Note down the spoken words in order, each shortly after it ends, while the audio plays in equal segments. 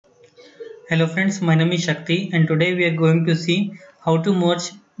Hello friends, my name is Shakti and today we are going to see how to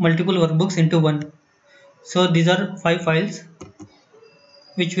merge multiple workbooks into one. So these are 5 files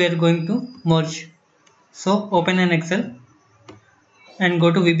which we are going to merge. So open an Excel and go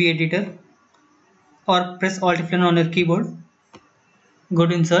to VB editor or press Alt F11 on your keyboard. Go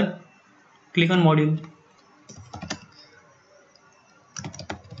to insert, click on module.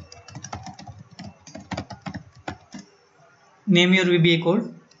 Name your VBA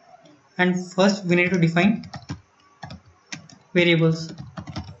code and first we need to define variables.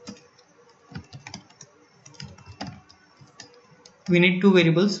 We need two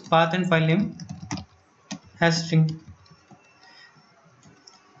variables, path and file name as string.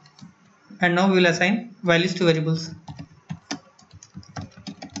 And now we will assign values to variables.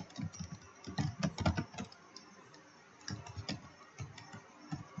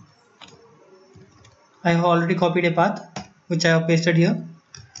 I have already copied a path which I have pasted here,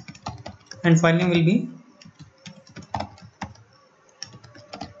 and file name will be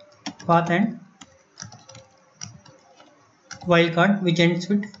path and wildcard which ends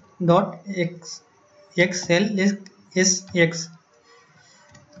with .xlsx.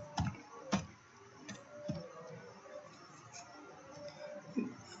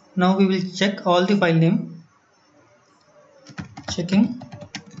 Now we will check all the file name. Checking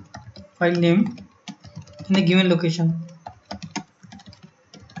file name in a given location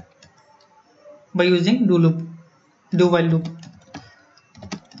by using do while loop.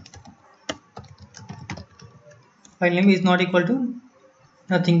 File name is not equal to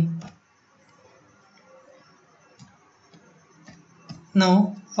nothing.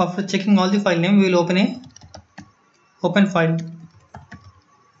 Now after checking all the file name, we will open file.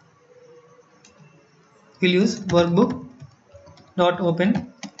 We'll use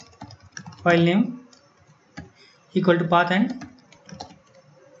workbook.open file name equal to path and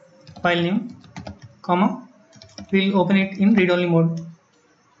file name, comma, we'll open it in read-only mode.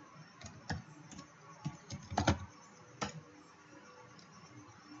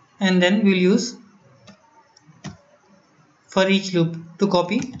 And then we'll use for each loop to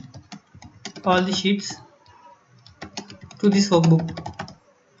copy all the sheets to this workbook.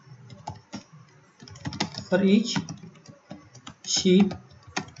 For each sheet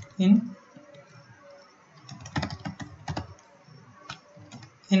in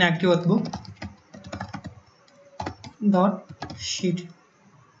active workbook dot sheet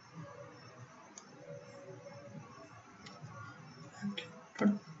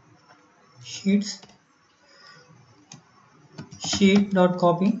sheets sheet dot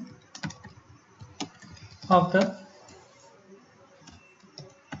copy after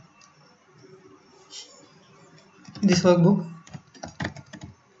this workbook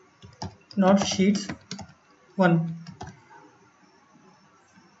dot sheets 1.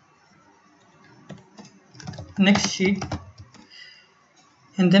 Next sheet,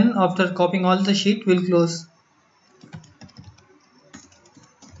 and then after copying all the sheet we'll close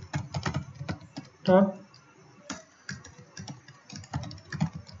dot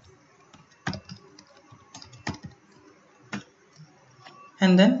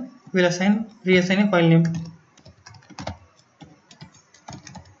and then we'll reassign a file name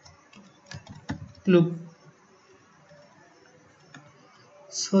loop.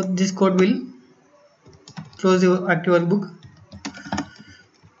 So this code will close your active workbook.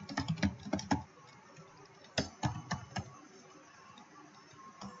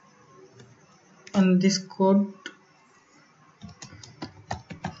 And this code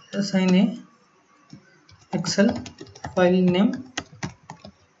assign a Excel file name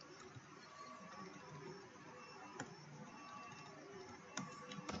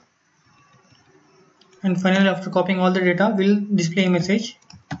and finally after copying all the data we'll display a message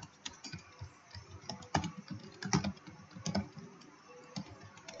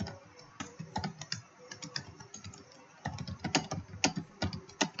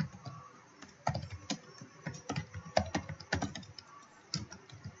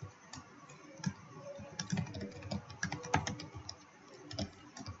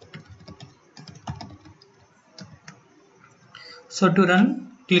So to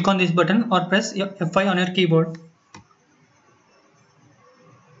run, click on this button or press F5 on your keyboard.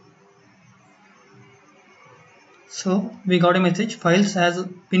 So we got a message, files has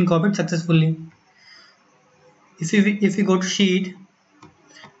been copied successfully. If we go to sheet,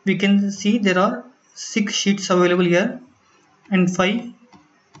 we can see there are 6 sheets available here and 5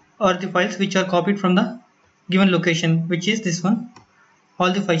 are the files which are copied from the given location, which is this one,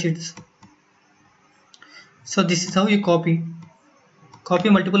 all the 5 sheets. So this is how you copy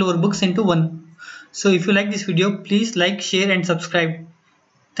multiple workbooks into one. So if you like this video, please like, share and subscribe.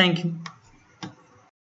 Thank you.